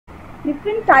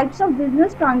different types of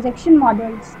business transaction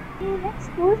models. So let's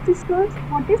first discuss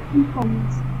what is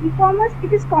e-commerce. E-commerce,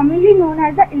 it is commonly known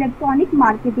as the electronic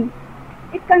marketing.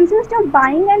 It consists of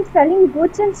buying and selling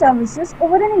goods and services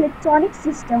over an electronic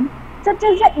system such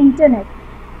as the internet.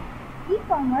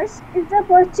 E-commerce is the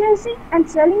purchasing and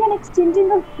selling and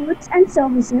exchanging of goods and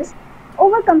services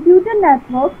over computer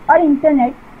network or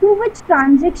internet through which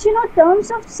transaction or terms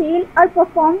of sale are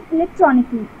performed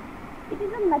electronically. It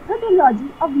is a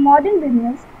methodology of modern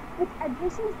business which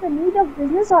addresses the need of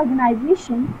business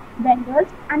organization, vendors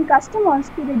and customers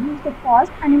to reduce the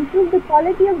cost and improve the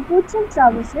quality of goods and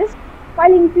services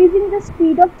while increasing the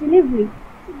speed of delivery.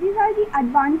 So these are the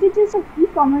advantages of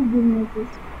e-commerce businesses.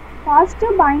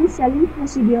 Faster buying selling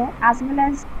procedure as well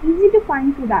as easy to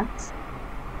find products.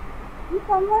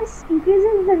 E-commerce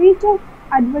increases the reach of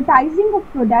advertising of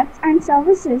products and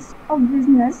services of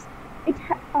business. It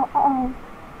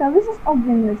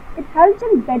helps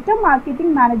in better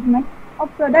marketing management of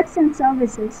products and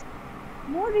services.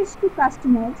 No risk to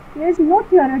customers. There is no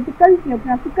theoretical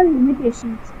geographical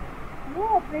limitations. No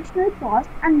operational cost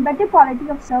and better quality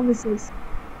of services.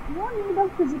 No need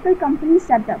of physical company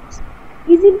setups.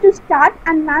 Easy to start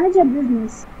and manage a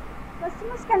business.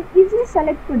 Customers can easily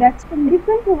select products from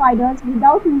different providers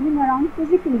without moving around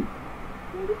physically.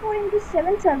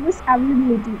 24/7 service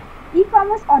availability.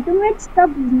 E-commerce automates the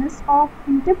business of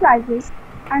enterprises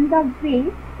and the way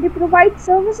they provide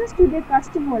services to their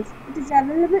customers. It is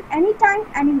available anytime,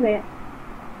 anywhere.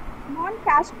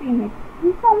 Non-cash payment.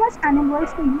 E-commerce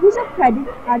enables the use of credit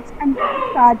cards and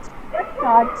debit cards, gift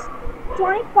cards,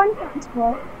 electronic fund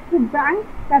transfer to bank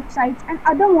websites and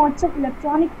other modes of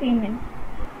electronic payment.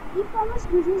 E-commerce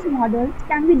business models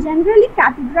can be generally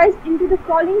categorized into the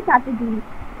following categories: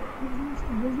 business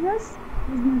to business,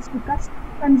 business to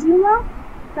consumer,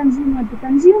 consumer to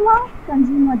consumer,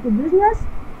 consumer to business,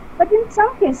 but in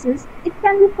some cases it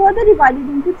can be further divided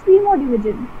into three more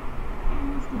divisions: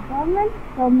 business to government,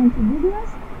 government to business,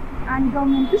 and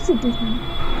government to citizen.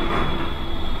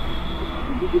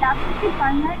 It is elaborated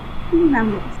by my team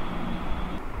members.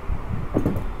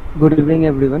 Good evening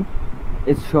everyone,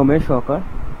 it's Somesh Sarkar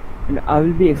and I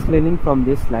will be explaining from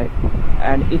this slide,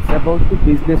 and it's about the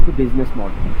business to business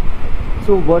model.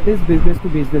 So what is business to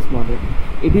business model?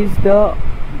 It is the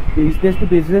business to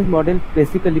business model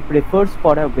basically prefers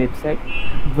for a website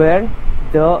where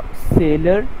the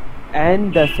seller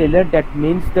that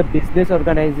means the business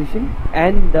organization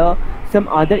and some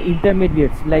other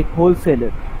intermediates like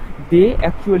wholesaler, they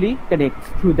actually connect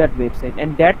through that website,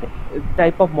 and that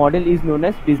type of model is known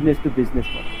as business to business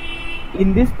model.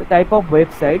 In this type of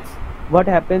websites, what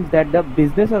happens that the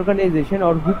business organization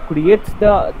or who creates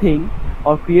the thing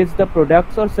or creates the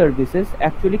products or services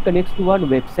actually connects to one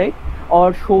website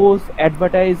or shows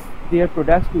advertise their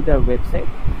products to their website,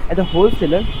 and the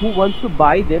wholesaler who wants to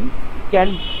buy them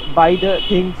can buy the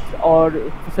things or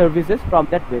services from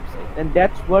that website, and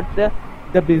that's what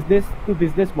the business to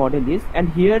business model is. And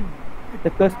here the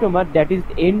customer, that is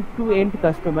end to end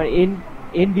customer,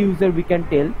 end user we can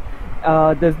tell,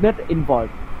 does not involve.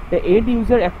 The end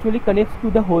user actually connects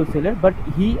to the wholesaler, but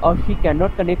he or she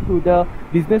cannot connect to the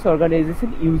business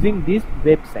organization using these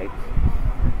websites.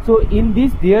 So in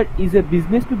this, there is a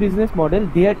business to business model.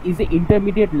 There is an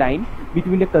intermediate line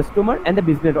between the customer and the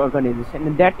business organization,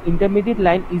 and that intermediate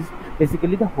line is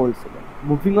basically the wholesaler.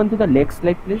 Moving on to the next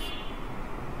slide please.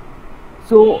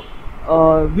 So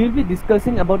we'll be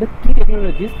discussing about the key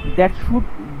technologies that should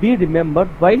be remembered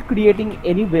while creating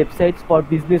any websites for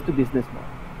business to business model.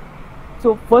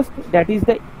 So first, that is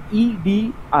the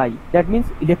EDI, that means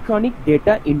electronic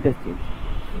data interchange.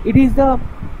 It is the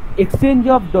exchange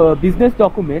of the business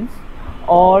documents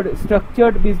or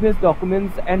structured business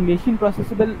documents and machine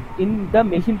processable in the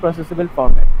machine processable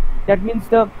format. That means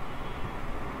the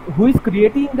who is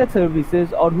creating the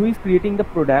services or who is creating the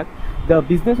product, the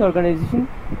business organization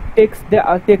takes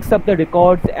up the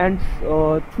records, and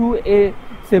through a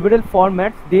several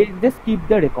formats they just keep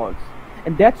the records,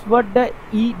 and that's what the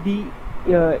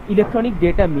electronic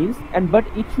data means. And but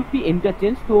it should be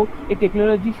interchanged, so a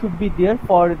technology should be there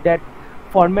for that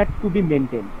format to be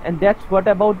maintained, and that's what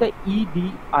about the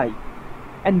EDI.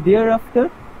 And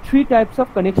thereafter, three types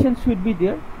of connections should be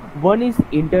there. One is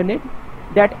internet,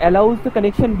 that allows the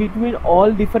connection between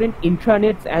all different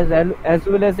intranets as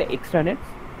well as the extranets,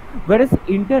 whereas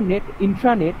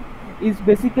intranet is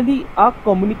basically a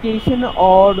communication,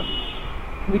 or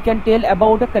we can tell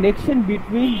about a connection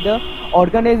between the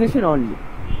organization only,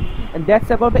 and that's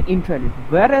about the intranet.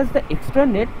 Whereas the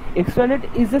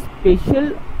extranet is a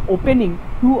special opening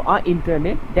to our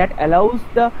internet that allows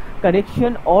the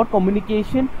connection or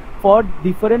communication for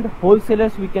different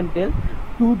wholesalers, we can tell,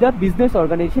 to the business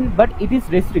organization, but it is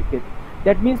restricted.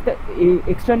 That means the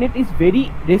extranet is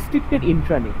very restricted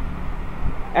intranet.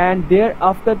 And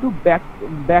thereafter to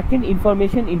backend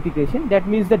information integration, that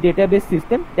means the database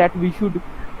system that we should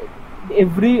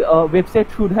every website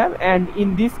should have, and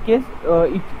in this case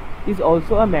it is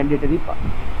also a mandatory part.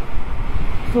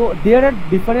 So there are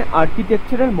different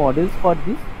architectural models for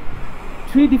this.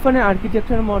 Three different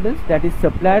architectural models, that is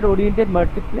supplier oriented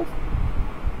marketplace,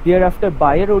 thereafter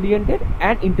buyer oriented,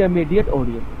 and intermediate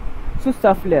oriented. So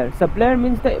supplier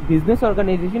means the business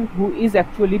organization who is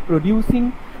actually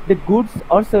producing the goods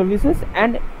or services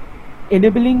and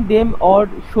enabling them or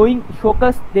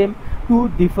showcase them to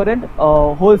different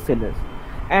wholesalers.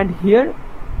 And here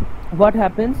what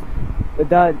happens,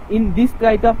 in this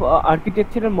kind of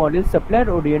architectural model, supplier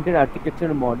oriented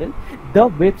architectural model,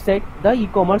 the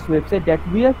e-commerce website that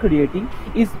we are creating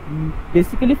is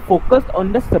basically focused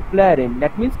on the supplier end.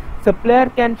 That means supplier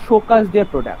can showcase their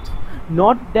products,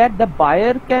 not that the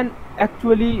buyer can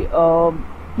actually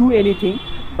do anything.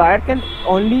 Buyer can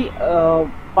only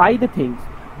buy the things,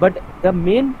 but the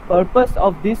main purpose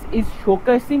of this is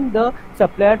showcasing the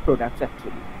supplier products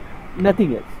actually,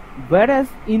 nothing else. Whereas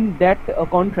in that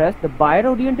contrast, the buyer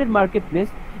oriented marketplace,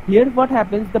 here what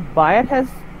happens, the buyer has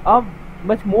a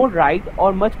much more right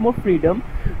or much more freedom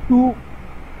to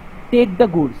take the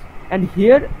goods, and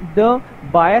here the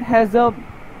buyer has a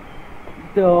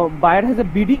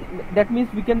bidding. That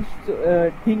means we can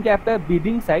think after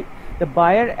bidding side, the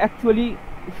buyer actually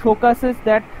showcases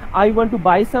that I want to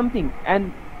buy something,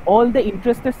 and all the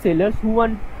interested sellers who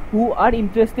are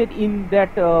interested in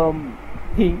that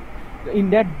thing,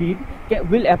 in that bid,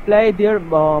 will apply their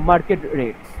market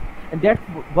rates. And that's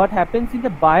what happens in the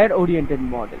buyer oriented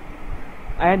model.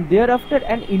 And thereafter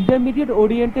an intermediate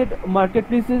oriented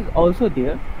marketplace is also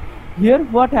there. Here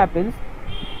what happens,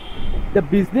 the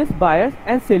business buyers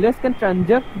and sellers can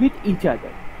transact with each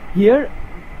other. Here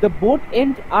the both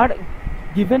ends are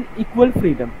given equal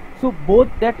freedom, so both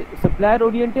that supplier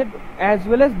oriented as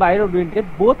well as buyer oriented,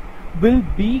 both will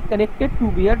be connected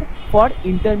together for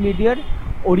intermediate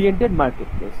oriented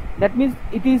marketplace. That means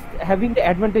it is having the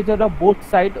advantage of both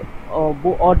sides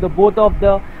or the both of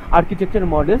the architecture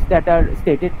models that are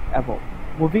stated above.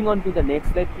 Moving on to the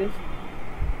next slide please.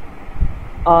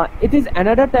 It is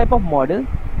another type of model.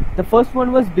 The first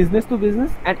one was business to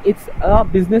business, and it's a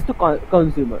business to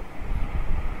consumer.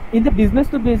 In the business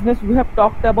to business, we have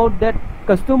talked about that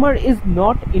customer is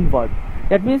not involved.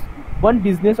 That means one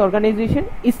business organization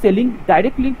is selling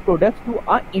directly products to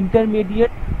an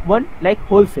intermediate one like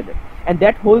wholesaler, and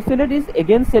that wholesaler is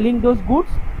again selling those goods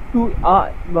to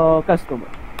a customer.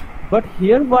 But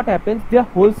here what happens, the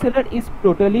wholesaler is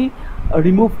totally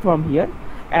removed from here,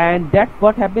 and that's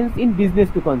what happens in business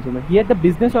to consumer. Here the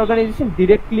business organization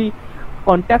directly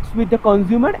contacts with the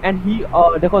consumer, and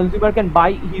the consumer can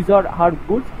buy his or her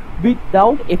goods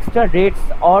without extra rates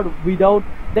or without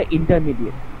the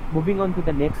intermediate. Moving on to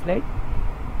the next slide.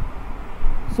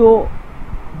 So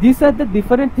these are the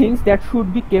different things that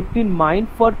should be kept in mind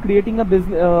for creating a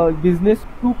business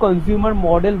to consumer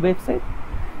model website.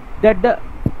 That the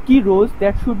key roles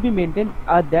that should be maintained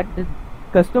are that the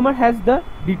customer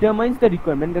determines the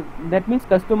requirement. That means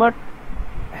customer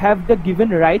have the given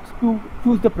rights to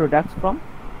choose the products from,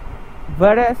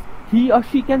 whereas he or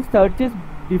she can purchase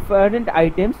different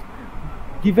items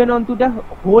given onto the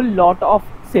whole lot of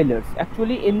sellers.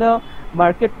 Actually in the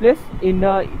marketplace, in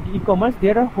e-commerce,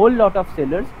 there are a whole lot of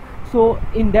sellers, so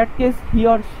in that case he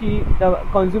or she, the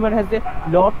consumer, has a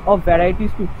lot of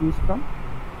varieties to choose from.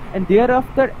 And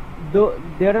thereafter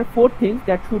there are 4 things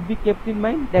that should be kept in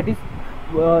mind. That is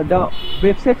the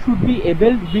website should be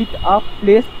able with a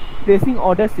placing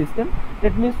order system.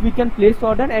 That means we can place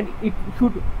order and it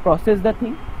should process the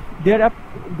thing.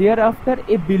 Thereafter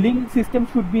a billing system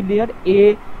should be there,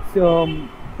 a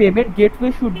payment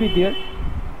gateway should be there,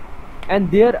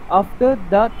 and thereafter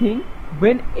the thing,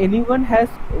 when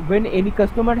any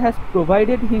customer has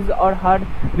provided his or her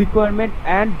requirement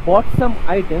and bought some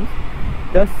items,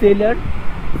 the seller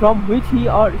from which he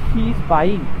or she is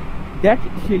buying, that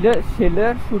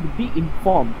seller should be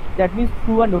informed. That means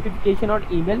through a notification or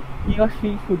email, he or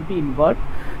she should be involved,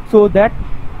 so that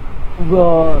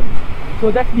the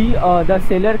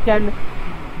seller can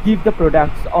give the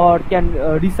products or can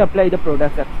resupply the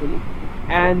products actually.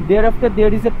 And thereafter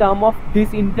there is a term of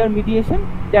disintermediation.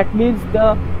 That means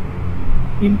the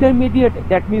intermediate,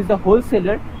 that means the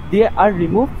wholesaler, they are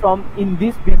removed from in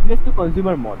this business to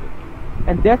consumer model.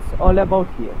 And that's all about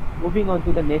here. Moving on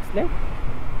to the next slide.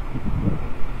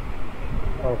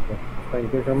 Okay,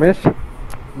 thank you Somesh.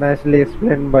 Nicely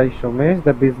explained by Somesh,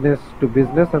 the business to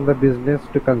business and the business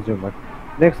to consumer.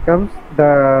 Next comes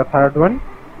the third one,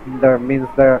 The means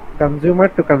the consumer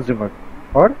to consumer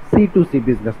or C2C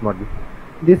business model.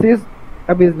 This is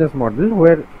a business model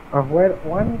where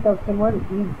one customer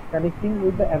is connecting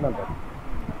with the another.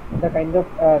 The kind of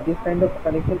this kind of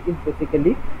connection is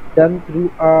basically done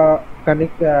through a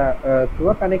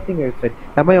connecting website.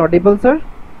 Am I audible, sir?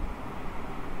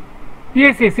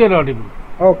 Yes, yes, you're audible.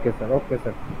 Okay, sir. Okay,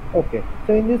 sir. Okay.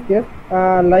 So in this case,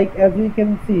 like as we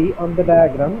can see on the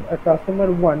diagram, a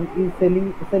customer one is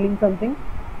selling something.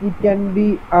 It can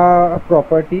be a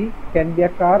property, can be a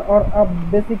car or a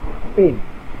basic pen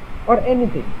or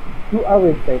anything to a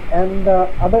website, and the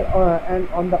other and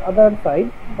on the other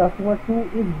side, customer two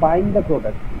is buying the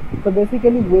product. So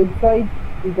basically, website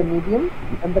is the medium,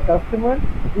 and the customer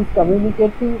is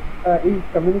communicating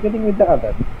with the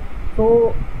other.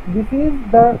 So this is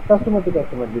the customer to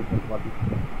customer business model.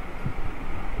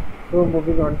 So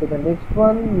moving on to the next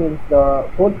one means the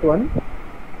fourth one,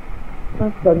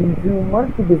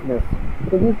 consumer to business.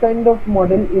 So this kind of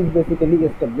model is basically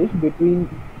established between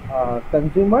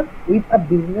consumer with a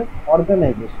business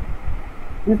organization.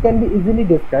 This can be easily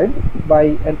described by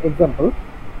an example.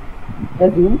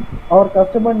 Assume our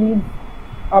customer needs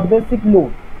a basic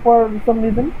loan for some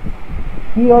reason.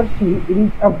 He or she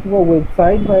reach up to a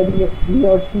website where he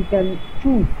or she can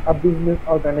choose a business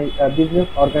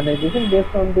organization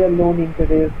based on their loan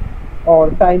interest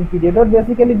or time period, or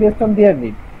basically based on their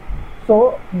need.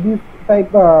 So this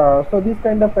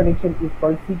kind of connection is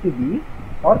called C2B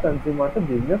or consumer to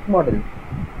business model.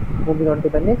 Moving on to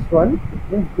the next one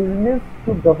is business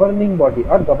to governing body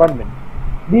or government,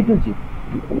 B2G.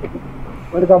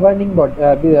 Or governing body,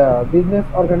 business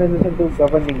organization to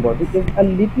governing body is a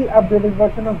little upgraded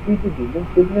version of B2G, means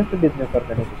business to business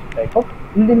organization type of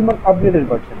little more upgraded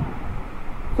version.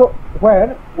 So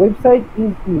where website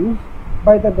is used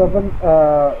by the government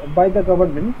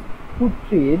to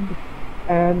trade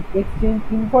and exchange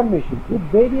information with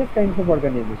various kinds of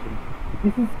organizations.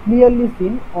 This is clearly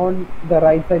seen on the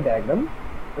right side diagram.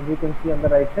 As you can see on the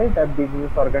right side, that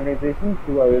business organization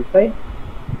through a website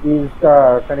is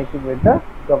connecting with the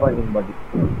governing body.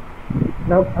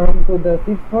 Now come to the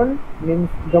sixth one, means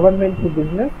government to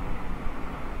business,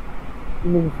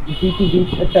 means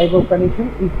B2B type of connection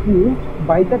is used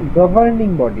by the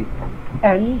governing body,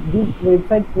 and this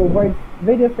website provides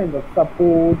various kinds of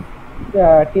support,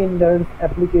 tenders,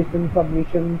 application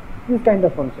submission, this kind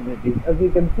of functionalities. As you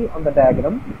can see on the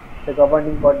diagram, the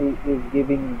governing body is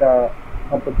giving the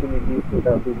opportunities to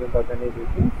the business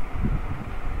organizations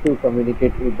to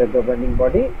communicate with the governing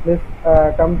body. Let's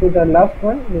come to the last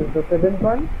one, is the seventh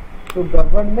one, to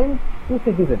government to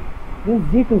citizen, this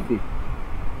G2C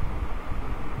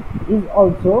is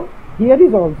also the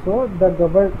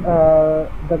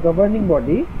governing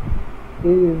body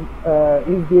is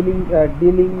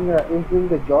doing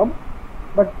the job,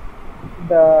 but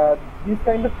this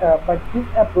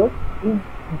approach is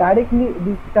directly,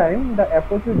 this time the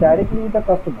approach is directly with the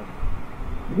customers.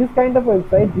 This kind of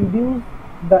website reduce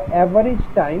the average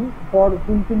time for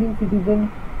fulfilling citizen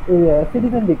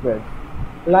requests,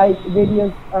 like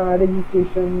various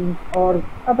registrations or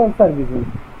other services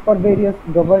for various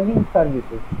governing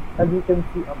services. As you can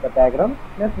see on the diagram,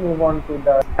 let's move on to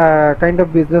the kind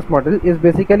of business model is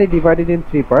basically divided in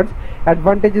three parts.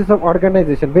 Advantages of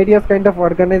organization. Various kind of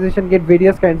organization get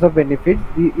various kinds of benefits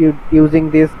using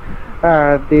this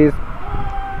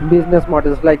business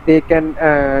models, like they can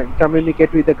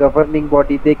communicate with the governing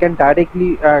body, they can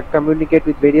directly communicate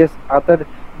with various other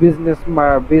business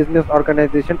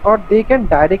organization, or they can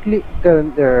directly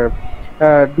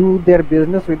do their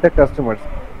business with the customers.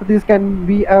 So this can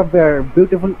be a very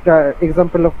beautiful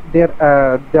example of their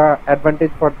the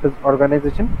advantage for this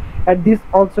organization, and this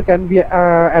also can be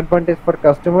advantage for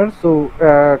customers. So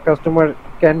customer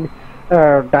can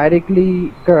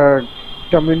directly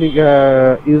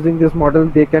using this model,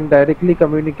 they can directly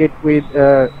communicate with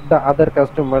the other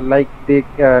customer, like they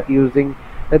using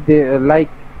they like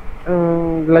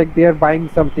they are buying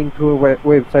something through a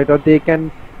website, or they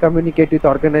can communicate with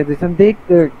organization. They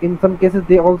in some cases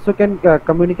they also can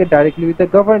communicate directly with the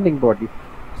governing body.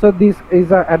 So this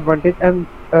is an advantage, and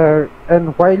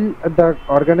while the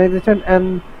organization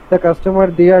and the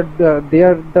customer, they are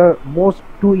the most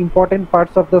two important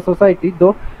parts of the society,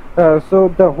 though. So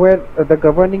where the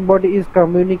governing body is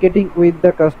communicating with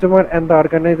the customer and the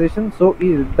organization, so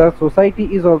the society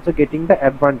is also getting the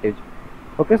advantage.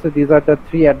 Okay, so these are the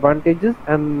three advantages.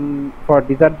 And for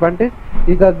disadvantage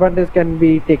can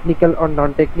be technical or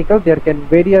non-technical. There can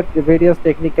various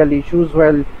technical issues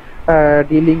while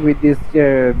dealing with this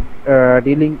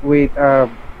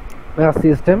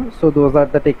system. So those are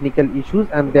the technical issues,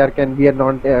 and there can be a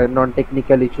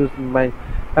non-technical issues in my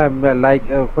like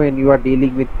when you are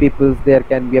dealing with peoples, there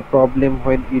can be a problem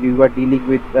when you are dealing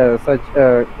with such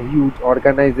huge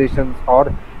organizations,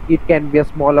 or it can be a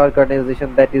small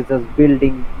organization that is just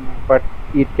building, but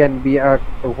it can be a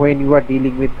when you are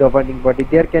dealing with governing body,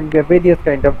 there can be a various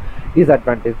kind of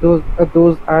disadvantage.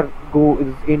 Those are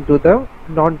goes into the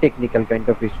non-technical kind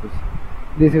of issues.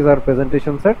 This is our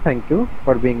presentation, sir. Thank you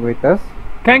for being with us.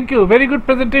 Thank you. Very good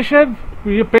presentation.